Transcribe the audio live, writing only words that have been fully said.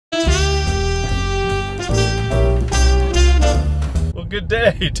good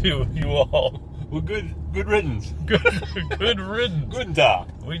day to you all. Well, good riddance. Good riddance. Guten Tag.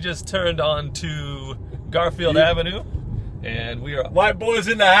 We just turned on to Garfield Avenue, and we are... White boys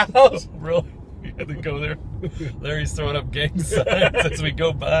in the house? Really? You had to go there? Larry's throwing up gang signs as we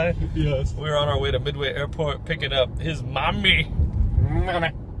go by. Yes. We're on our way to Midway Airport, picking up his mommy,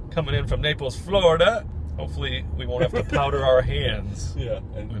 coming in from Naples, Florida. Hopefully we won't have to powder our hands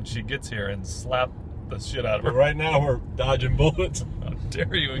when she gets here and slap the shit out of her. But right now we're dodging bullets. How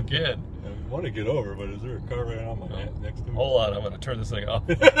dare you again? I want to get over, but is there a car right on my head next to me? Hold on, I'm going to turn this thing off.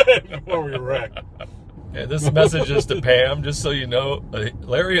 Before we wreck. Yeah, this message is to Pam, just so you know.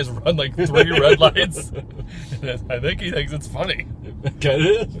 Larry has run like 3 red lights. I think he thinks it's funny. It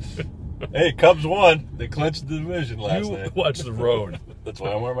is. Hey, Cubs won. They clinched the division last night. You watch the road. That's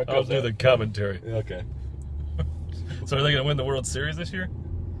why I'm wearing my I'll Cubs do the commentary. Okay. So are they going to win the World Series this year?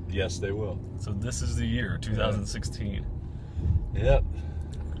 Yes, they will. So this is the year, 2016. Yep.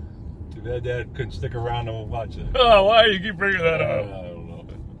 Too bad Dad couldn't stick around and watch it. Oh, why do you keep bringing that up? I don't know.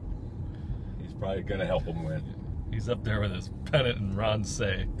 He's probably going to help him win. He's up there with his pennant and Ron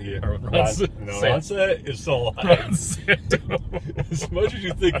Say. Yeah. Ron Say is still alive. Ron Santo. As much as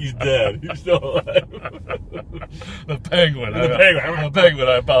you think he's dead, he's still alive. The Penguin. The Penguin,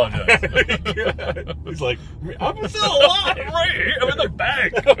 I apologize. He's like, I'm still alive. I'm right here. I'm in the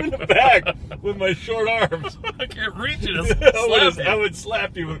back. I'm in the back with my short arms. I can't reach it. I would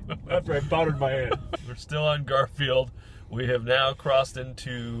slap you after I powdered my hand. We're still on Garfield. We have now crossed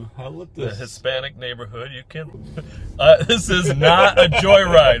into the Hispanic neighborhood. You can. This is not a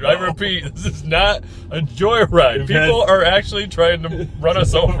joyride. I repeat, this is not a joyride. People are actually trying to run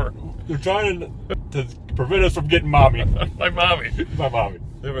us over. They're trying to prevent us from getting mommy. My mommy. My mommy.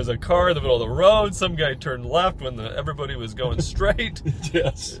 There was a car in the middle of the road. Some guy turned left when everybody was going straight.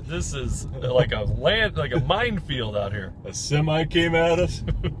 Yes. This is like a minefield out here. A semi came at us.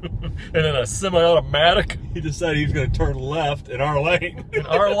 And then a semi-automatic. He decided he was going to turn left in our lane. In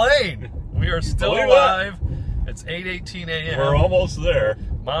our lane. We are still alive. It's 8:18 a.m. We're almost there.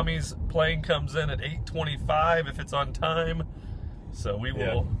 Mommy's plane comes in at 8:25 if it's on time. So we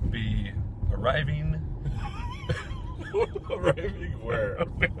will be arriving. Arriving where?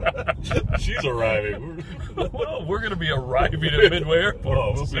 She's arriving. Well, we're going to be arriving at Midway Airport.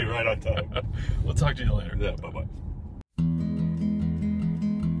 Oh, we'll be right on time. We'll talk to you later. Yeah, bye-bye.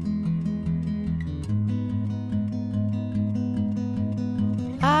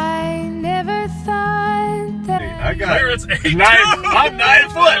 I never thought that I got Here it's 8. I'm 9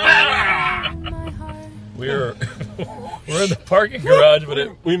 foot. We're in the parking garage,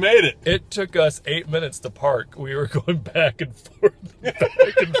 but we made it. It took us 8 minutes to park. We were going back and forth, back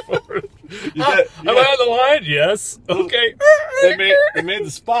and forth. Am I on the line? Yes. Okay. They made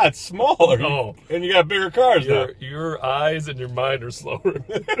the spots smaller. Oh. And you got bigger cars now. Your eyes and your mind are slower.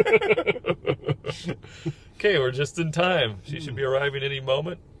 Okay, we're just in time. She should be arriving any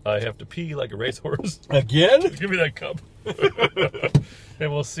moment. I have to pee like a racehorse. Again? Give me that cup.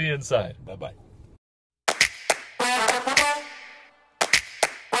 And we'll see you inside. Bye-bye.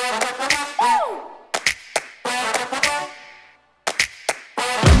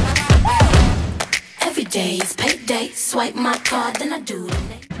 every day is payday. Swipe my card, then I do the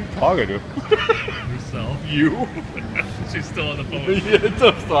next. Talking to Yourself. you. She's still on the phone. Yeah, it's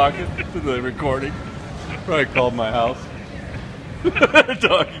us talking to the recording. Probably called my house.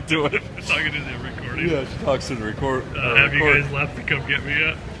 Talking to it. Talking to the recording. Yeah, she talks to the record. Have you guys left to come get me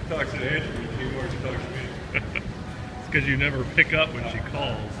yet? She talks to Andrew before she talks to me. It's because you never pick up when she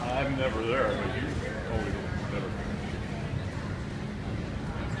calls. I'm never there, but you always never.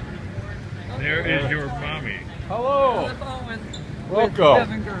 There is your mommy. Hello.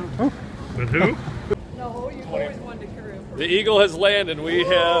 Welcome. With who? No, you always wanted to carry The eagle has landed. We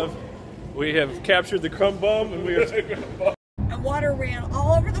have captured the crumb bum, and we are. And water ran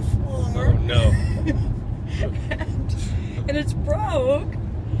all over the floor. Oh no! and it's broke.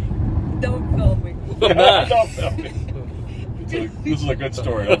 Don't film me. I'm not. Don't film me. This is a good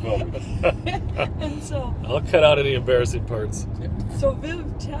story. I'll film it. And so I'll cut out any embarrassing parts. So Viv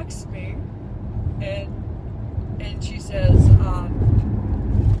texts me, and she says, well,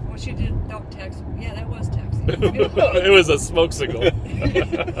 she didn't. Don't text me. Yeah, that was texting. It was a smoke signal.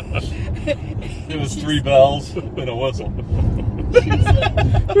 It was 3 bells and a whistle.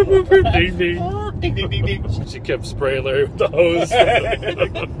 Ding ding. Ding ding ding ding. She kept spraying Larry with the hose.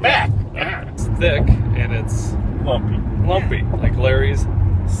 Back. It's thick and it's Lumpy. lumpy, like Larry's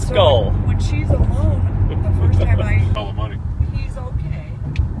skull. So when she's alone, the first time All the money. he's okay.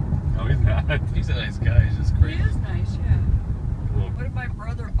 No, he's not. He's a nice guy. He's just He crazy. is nice, yeah. What did my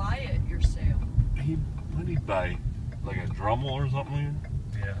brother buy at your sale? What did he buy? like a Dremel or something.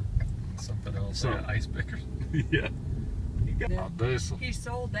 Yeah. Something else. So- Like ice picker. Yeah. This. He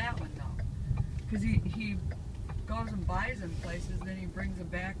sold that one though, because he goes and buys them places, then he brings them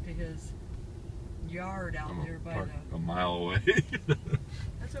back to his yard out there by Park the. a mile away.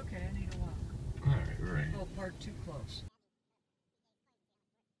 That's okay. I need a walk. All right, right. Don't park too close.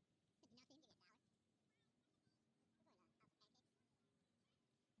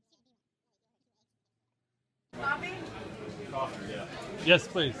 Coffee? Yes,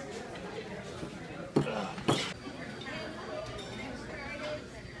 please.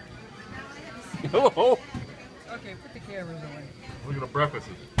 Hello. Okay, put the cameras away. Look at the breakfast.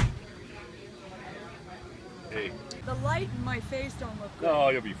 Hey. The light in my face don't look good. No,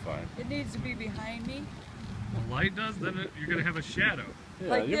 you'll be fine. It needs to be behind me. The light does, then you're going to have a shadow. Yeah,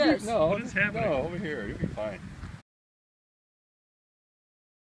 Like you'll this. no, What is happening? No, over here. You'll be fine.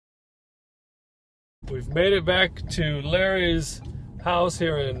 We've made it back to Larry's house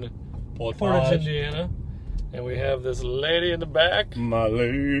here in Portage, Indiana. And we have this lady in the back. My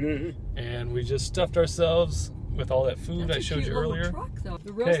lady. And we just stuffed ourselves with all that food That's I a showed cute you little earlier. truck, though.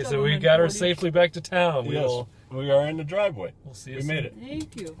 The rest Okay, of so them we in got her 40 safely back to town. Yes, we are in the driveway. We'll see you We soon. made it.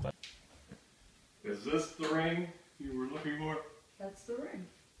 Thank you. Is this the ring you were looking for? That's the ring.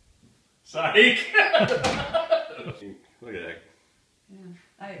 Psych! Look at that.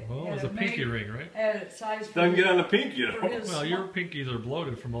 I Well, had it's a it pinky made- ring, right? Had it sized for Doesn't get on the his- pink, you for know. his Well, your small- pinkies are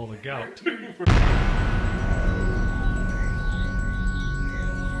bloated from all the gout.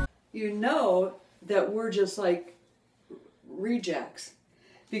 You know that we're just like rejects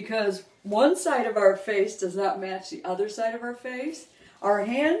because one side of our face does not match the other side of our face. Our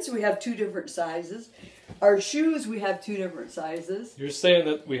hands, we have two different sizes. Our shoes, we have two different sizes. You're saying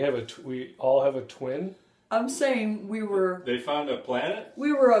that we all have a twin? I'm saying They found a planet?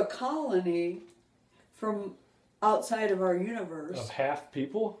 we were a colony from outside of our universe. Of half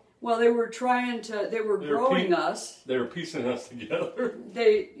people? Well, they were growing us. They were piecing us together.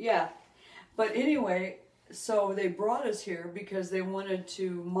 But anyway, so they brought us here because they wanted to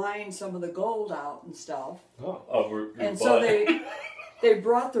mine some of the gold out and stuff. Oh, And so they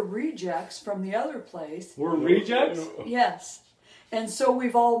brought the rejects from the other place. We're rejects? Yes. And so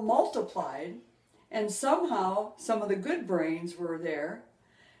we've all multiplied, and somehow some of the good brains were there,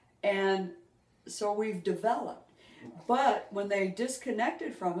 and so we've developed. But when they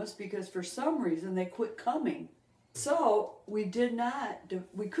disconnected from us, because for some reason they quit coming, so we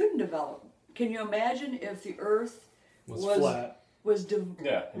couldn't develop. Can you imagine if the Earth Was flat.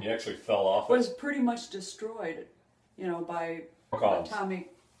 yeah, and you actually fell off was pretty much destroyed, by bombs.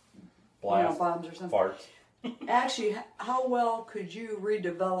 atomic Blast. bombs or something. Farts. Actually, how well could you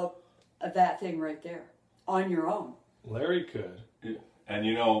redevelop that thing right there on your own? Larry could. And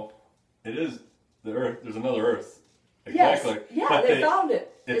it is the Earth. There's another Earth. Yes. Exactly. Yeah, But they found it.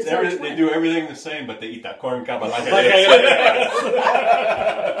 It's our they twin. do everything the same, but they eat that corn cob. I like it.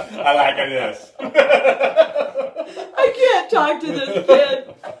 I like this. I can't talk to this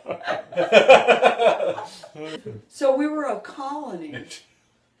kid. So we were a colony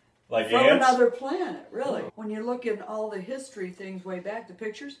Like from ants? another planet, really. When you look in all the history things way back, the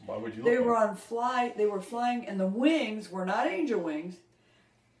pictures, Why would you they look were like they were flying, and the wings were not angel wings.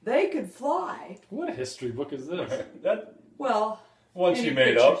 They could fly. What history book is this? that Well, one she any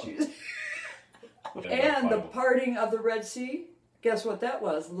made pictures up. you- And the parting of the Red Sea, guess what that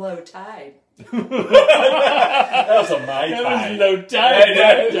was? Low tide. That was a my That time. was low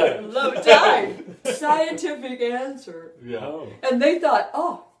tide. Low tide. Scientific answer. Yeah. Oh. And they thought,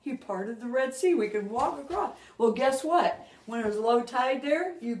 oh, he parted the Red Sea. We can walk across. Well, guess what? When there's low tide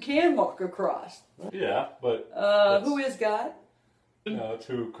there, you can walk across. Yeah, but Who is God? no, it's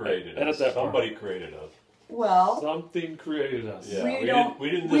who created Edit us. that part. Somebody created us. Well, Something created us. Yeah, We we don't-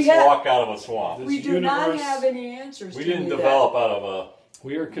 didn't we just have- walk out of a swamp. we do not universe- have any answers We to didn't that. develop out of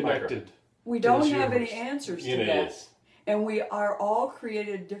We are connected. We don't this have any universe. answers a to that. Yes. And we are all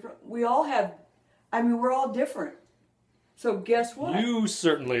created different. We all have, we're all different. So guess what? You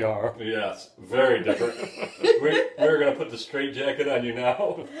certainly are. Yes, very different. we're going to put the straight jacket on you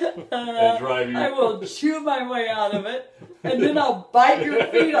now and drive you. I will chew my way out of it, and then I'll bite your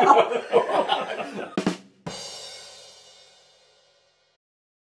feet off.